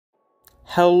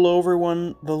Hello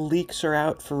everyone, the leaks are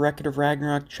out for Record of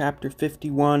Ragnarok Chapter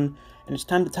 51, and it's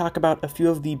time to talk about a few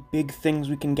of the big things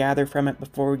we can gather from it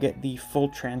before we get the full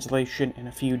translation in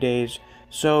a few days.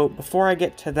 So, before I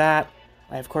get to that,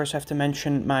 I of course have to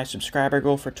mention my subscriber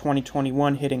goal for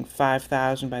 2021 hitting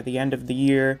 5,000 by the end of the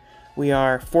year. We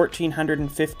are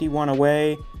 1,451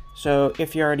 away, so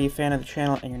if you're already a fan of the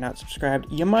channel and you're not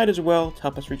subscribed, you might as well to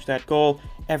help us reach that goal.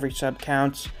 Every sub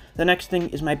counts. The next thing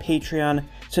is my Patreon.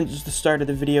 Since it's the start of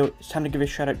the video, it's time to give a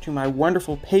shout out to my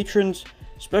wonderful patrons.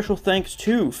 Special thanks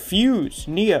to Fuse,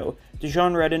 Neo,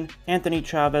 Dijon Redden, Anthony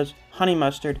Chavez, Honey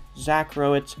Mustard, Zach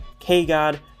Rowitz,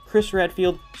 K-God, Chris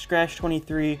Redfield,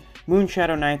 Scratch23,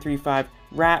 Moonshadow935,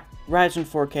 Rat, Ryzen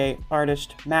 4K,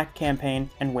 Artist, Mac Campaign,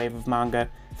 and Wave of Manga.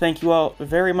 Thank you all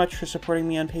very much for supporting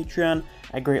me on Patreon.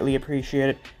 I greatly appreciate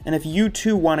it. And if you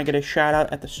too want to get a shout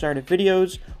out at the start of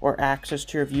videos or access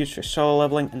to reviews for solo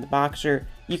leveling and the Boxer,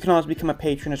 you can always become a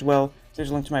patron as well. There's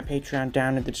a link to my Patreon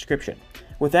down in the description.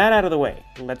 With that out of the way,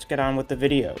 let's get on with the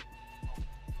video.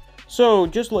 So,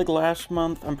 just like last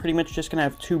month, I'm pretty much just going to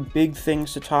have two big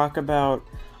things to talk about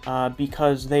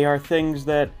because they are things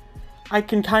that I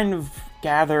can kind of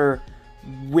gather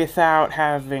without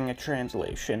having a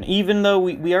translation. Even though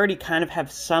we already kind of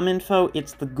have some info,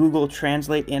 it's the Google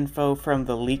Translate info from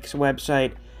the Leaks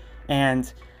website,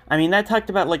 and I mean, that talked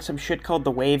about like some shit called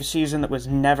the Wave Season that was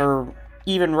never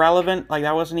even relevant. Like,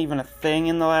 that wasn't even a thing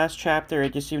in the last chapter.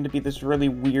 It just seemed to be this really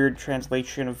weird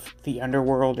translation of the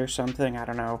underworld or something, I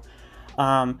don't know.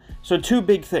 So two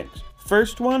big things.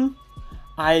 First one,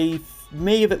 I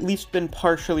may have at least been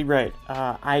partially right.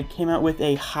 I came out with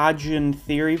a Hajin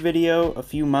theory video a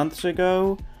few months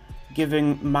ago,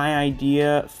 giving my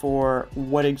idea for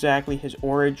what exactly his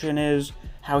origin is,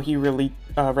 how he relates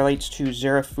to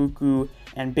Zerafuku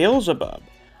and Beelzebub,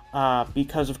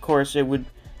 because of course it would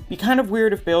be kind of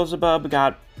weird if Beelzebub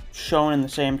got shown in the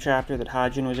same chapter that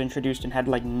Hajin was introduced and had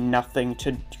like nothing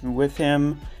to do with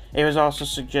him. It was also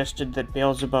suggested that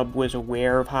Beelzebub was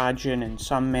aware of Hajin in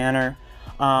some manner.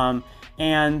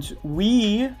 And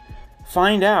we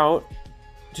find out,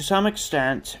 to some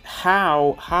extent,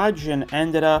 how Hajin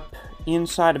ended up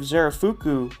inside of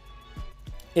Zerafuku.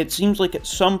 It seems like at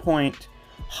some point,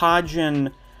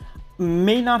 Hajin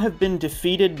may not have been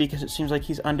defeated because it seems like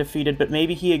he's undefeated, but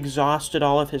maybe he exhausted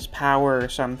all of his power or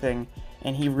something,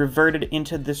 and he reverted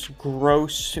into this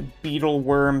gross beetle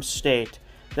worm state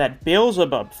that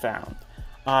Beelzebub found.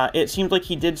 It seems like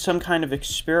he did some kind of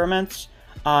experiments,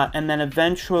 and then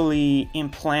eventually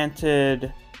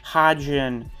implanted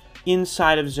Hajin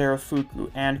inside of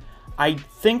Zerafuku. And I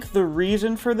think the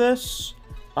reason for this,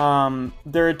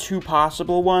 there are two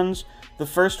possible ones. The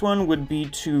first one would be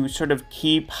to sort of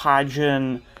keep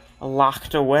Hajin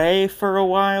locked away for a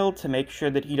while to make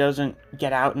sure that he doesn't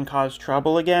get out and cause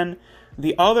trouble again.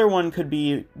 The other one could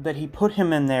be that he put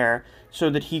him in there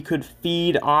so that he could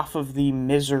feed off of the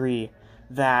misery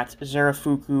that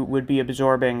Zerafuku would be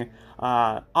absorbing.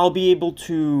 I'll be able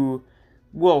to,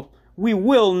 well, we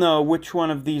will know which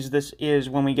one of these this is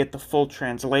when we get the full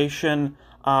translation,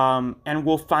 and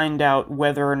we'll find out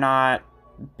whether or not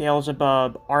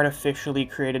Beelzebub artificially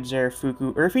created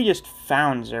Zerafuku, or if he just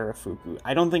found Zerafuku.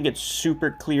 I don't think it's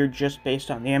super clear just based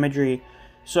on the imagery,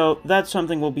 so that's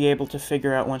something we'll be able to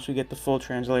figure out once we get the full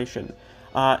translation.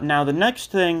 Now, the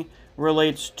next thing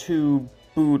relates to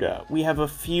Buddha. We have a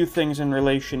few things in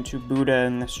relation to Buddha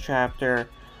in this chapter.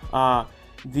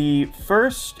 The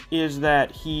first is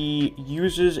that he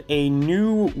uses a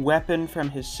new weapon from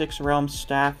his Six Realms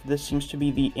staff. This seems to be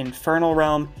the Infernal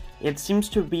Realm. It seems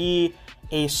to be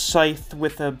a scythe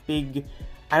with a big,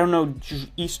 I don't know,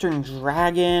 Eastern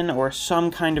dragon or some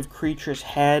kind of creature's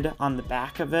head on the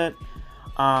back of it.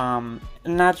 And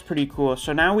that's pretty cool.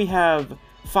 So now we have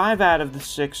 5 out of the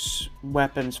 6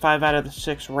 weapons, 5 out of the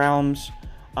 6 realms.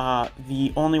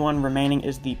 The only one remaining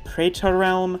is the Preta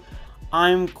realm.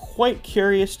 I'm quite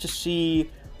curious to see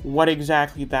what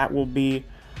exactly that will be.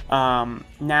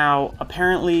 Now,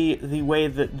 apparently, the way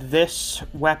that this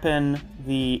weapon,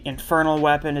 the infernal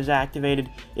weapon, is activated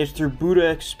is through Buddha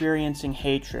experiencing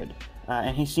hatred.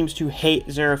 And he seems to hate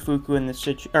Zerafuku in this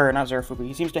or not Zerafuku,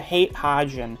 he seems to hate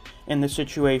Hajin in the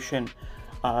situation,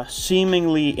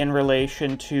 seemingly in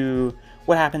relation to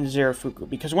what happened to Zerafuku,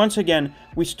 because once again,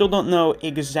 we still don't know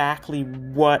exactly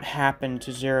what happened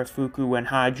to Zerafuku when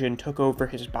Hajin took over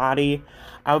his body.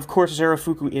 Of course,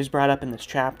 Zerafuku is brought up in this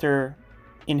chapter,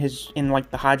 in like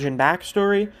the Hajin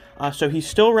backstory, so he's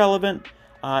still relevant.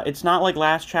 It's not like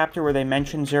last chapter where they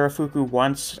mentioned Zerafuku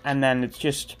once, and then it's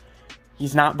just,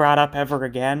 he's not brought up ever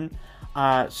again.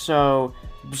 So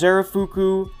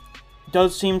Zerafuku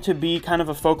does seem to be kind of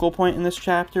a focal point in this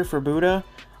chapter for Buddha.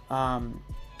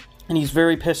 and he's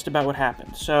very pissed about what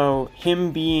happened. So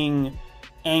him being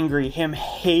angry, him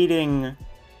hating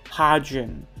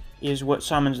Hajin is what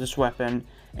summons this weapon,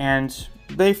 and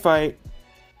they fight.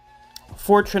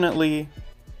 Fortunately,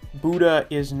 Buddha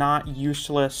is not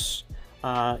useless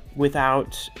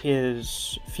without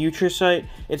his future sight.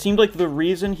 It seemed like the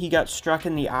reason he got struck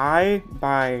in the eye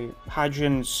by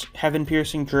Hajin's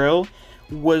heaven-piercing drill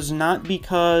was not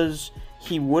because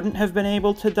he wouldn't have been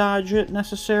able to dodge it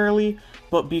necessarily,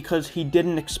 but because he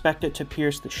didn't expect it to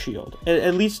pierce the shield.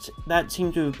 At least that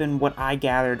seemed to have been what I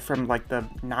gathered from like the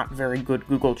not very good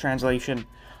Google translation,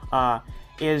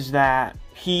 is that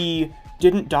he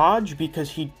didn't dodge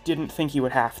because he didn't think he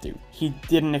would have to. He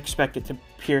didn't expect it to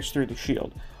pierce through the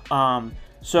shield.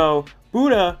 So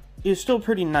Buddha is still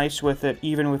pretty nice with it,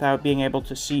 even without being able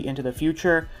to see into the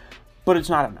future, but it's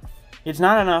not enough. It's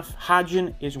not enough.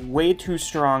 Hajin is way too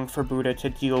strong for Buddha to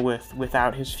deal with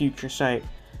without his future sight.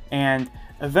 And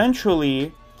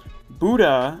eventually,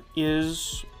 Buddha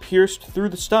is pierced through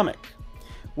the stomach,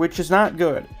 which is not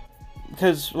good.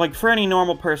 Because, like, for any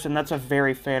normal person, that's a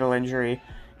very fatal injury.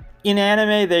 In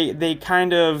anime, they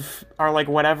kind of are, like,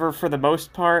 whatever for the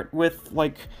most part with,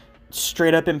 like,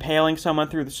 straight up impaling someone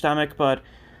through the stomach, but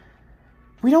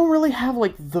we don't really have,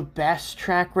 like, the best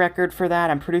track record for that.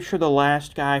 I'm pretty sure the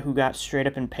last guy who got straight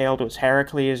up impaled was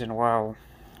Heracles, and, well,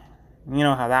 you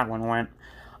know how that one went.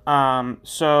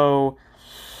 So,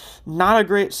 not a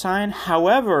great sign.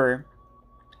 However,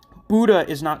 Buddha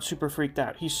is not super freaked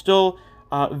out. He's still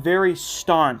very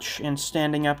staunch in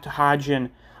standing up to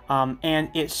Hajin, and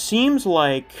it seems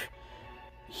like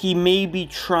he may be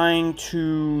trying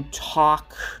to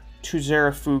talk to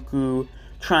Zerafuku,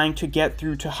 trying to get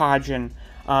through to Hajin,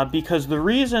 because the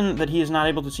reason that he is not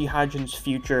able to see Hajin's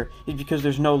future is because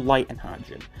there's no light in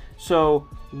Hajin. So,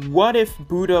 what if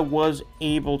Buddha was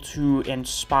able to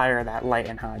inspire that light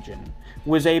in Hajin?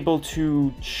 Was able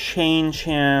to change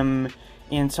him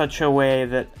in such a way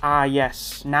that,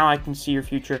 yes, now I can see your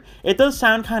future. It does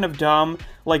sound kind of dumb,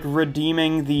 like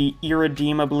redeeming the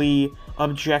irredeemably,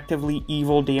 objectively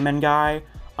evil demon guy.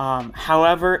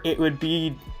 However, it would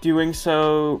be doing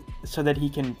so that he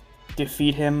can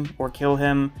defeat him or kill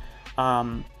him.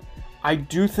 I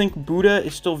do think Buddha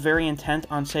is still very intent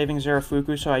on saving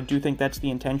Zerafuku, so I do think that's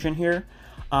the intention here.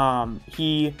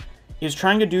 He is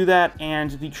trying to do that,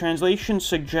 and the translation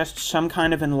suggests some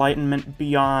kind of enlightenment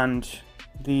beyond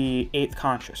the 8th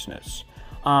consciousness.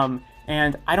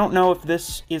 And I don't know if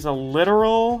this is a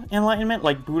literal enlightenment,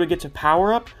 like Buddha gets a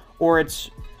power-up, or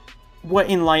it's what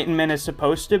enlightenment is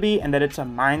supposed to be, and that it's a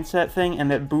mindset thing,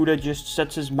 and that Buddha just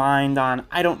sets his mind on,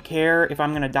 I don't care if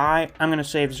I'm gonna die, I'm gonna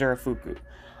save Zerafuku.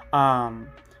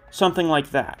 Something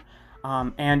like that.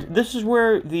 And this is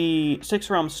where the Sixth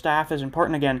Realm staff is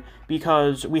important again,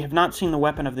 because we have not seen the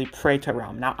weapon of the Preta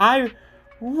realm. Now, I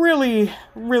really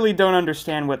don't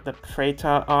understand what the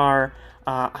Preta are.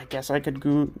 I guess I could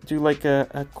do like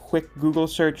a quick Google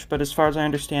search, but as far as I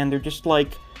understand, they're just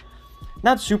like,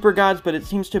 not super gods, but it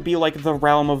seems to be like the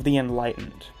realm of the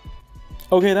enlightened.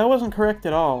 Okay, that wasn't correct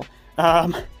at all.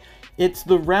 It's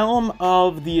the realm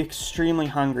of the extremely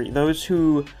hungry, those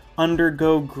who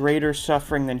undergo greater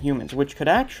suffering than humans, which could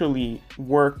actually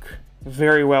work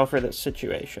very well for this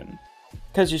situation.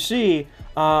 Because you see,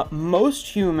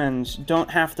 most humans don't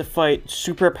have to fight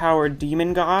superpowered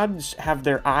demon gods, have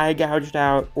their eye gouged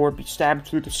out, or be stabbed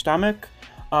through the stomach.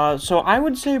 So I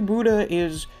would say Buddha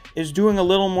is doing a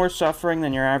little more suffering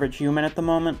than your average human at the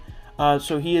moment.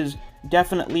 So he is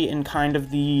definitely in kind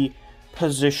of the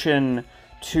position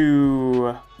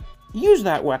to use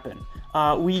that weapon.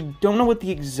 We don't know what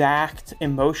the exact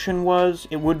emotion was.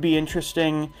 It would be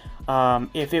interesting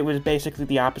if it was basically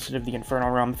the opposite of the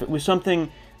Infernal Realm. If it was something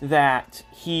that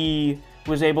he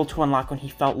was able to unlock when he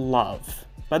felt love.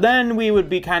 But then we would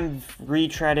be kind of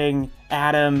retreading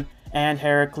Adam and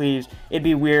Heracles. It'd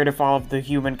be weird if all of the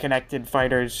human-connected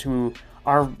fighters who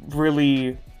are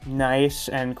really nice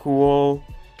and cool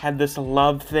had this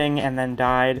love thing and then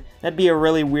died. That'd be a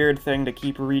really weird thing to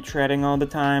keep retreading all the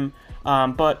time.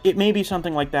 But it may be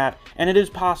something like that, and it is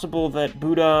possible that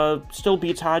Buddha still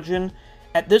beats Hajin.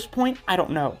 At this point, I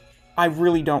don't know. I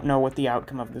really don't know what the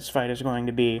outcome of this fight is going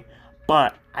to be,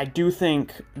 but I do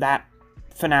think that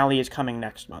finale is coming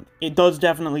next month. It does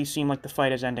definitely seem like the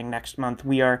fight is ending next month.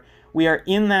 We are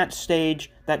in that stage,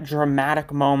 that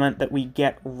dramatic moment that we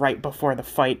get right before the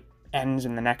fight ends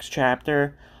in the next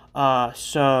chapter.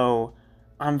 So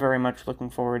I'm very much looking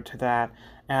forward to that,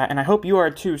 and I hope you are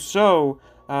too. So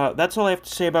that's all I have to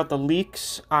say about the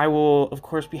leaks. I will, of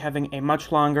course, be having a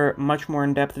much longer, much more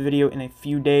in-depth video in a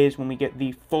few days when we get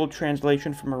the full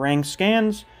translation from Orang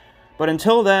Scans. But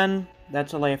until then,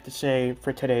 that's all I have to say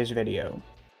for today's video.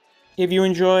 If you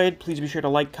enjoyed, please be sure to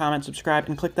like, comment, subscribe,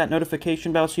 and click that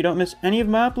notification bell so you don't miss any of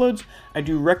my uploads. I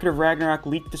do Record of Ragnarok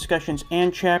leak discussions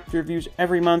and chapter reviews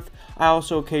every month. I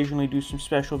also occasionally do some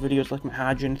special videos like my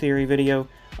Hajin Theory video,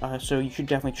 so you should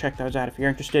definitely check those out if you're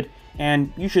interested.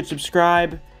 And you should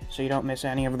subscribe so you don't miss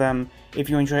any of them. If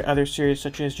you enjoy other series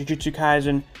such as Jujutsu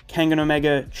Kaisen, Kengan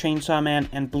Omega, Chainsaw Man,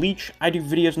 and Bleach, I do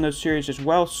videos in those series as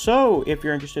well, so if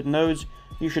you're interested in those,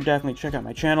 you should definitely check out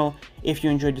my channel. If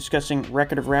you enjoy discussing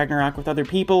Record of Ragnarok with other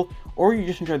people, or you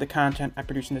just enjoy the content I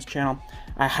produce in this channel,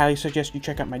 I highly suggest you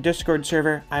check out my Discord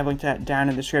server. I have linked to that down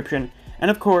in the description. And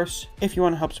of course, if you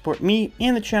want to help support me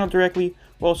and the channel directly,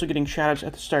 while also getting shoutouts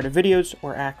at the start of videos,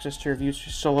 or access to reviews for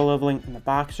solo leveling in the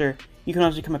Boxer, you can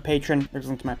also become a patron. There's a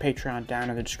link to my Patreon down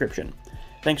in the description.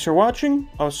 Thanks for watching.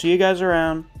 I'll see you guys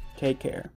around. Take care.